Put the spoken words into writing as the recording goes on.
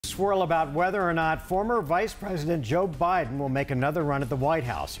swirl about whether or not former Vice President Joe Biden will make another run at the White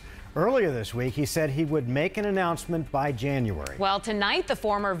House. Earlier this week, he said he would make an announcement by January. Well, tonight, the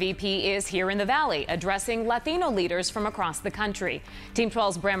former VP is here in the Valley addressing Latino leaders from across the country. Team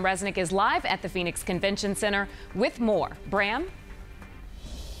 12's Bram Resnick is live at the Phoenix Convention Center with more. Bram?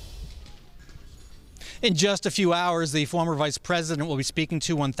 In just a few hours, the former vice president will be speaking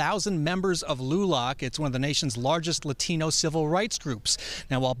to 1,000 members of LULAC. It's one of the nation's largest Latino civil rights groups.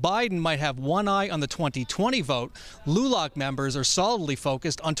 Now, while Biden might have one eye on the 2020 vote, LULAC members are solidly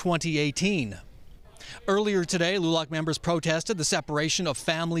focused on 2018. Earlier today, LULAC members protested the separation of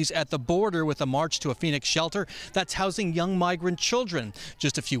families at the border with a march to a Phoenix shelter that's housing young migrant children.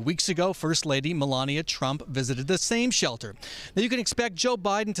 Just a few weeks ago, First Lady Melania Trump visited the same shelter. Now, you can expect Joe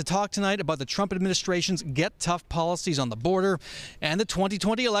Biden to talk tonight about the Trump administration's Get Tough policies on the border, and the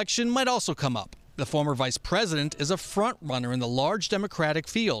 2020 election might also come up. The former vice president is a front runner in the large Democratic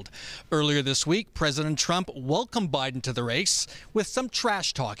field. Earlier this week, President Trump welcomed Biden to the race with some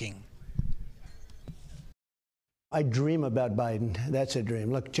trash talking. I dream about Biden. That's a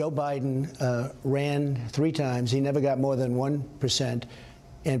dream. Look, Joe Biden ran 3 times. He never got more than 1%.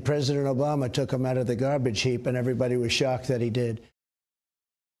 And President Obama took him out of the garbage heap, and everybody was shocked that he did.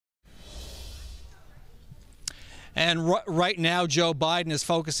 And right now, Joe Biden is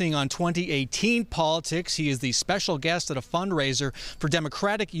focusing on 2018 politics. He is the special guest at a fundraiser for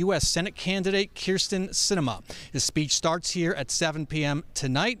Democratic U.S. Senate candidate Kyrsten Sinema. His speech starts here at 7 p.m.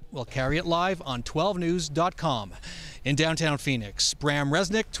 tonight. We'll carry it live on 12news.com. In downtown Phoenix, Bram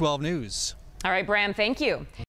Resnick, 12 News. All right, Bram, thank you.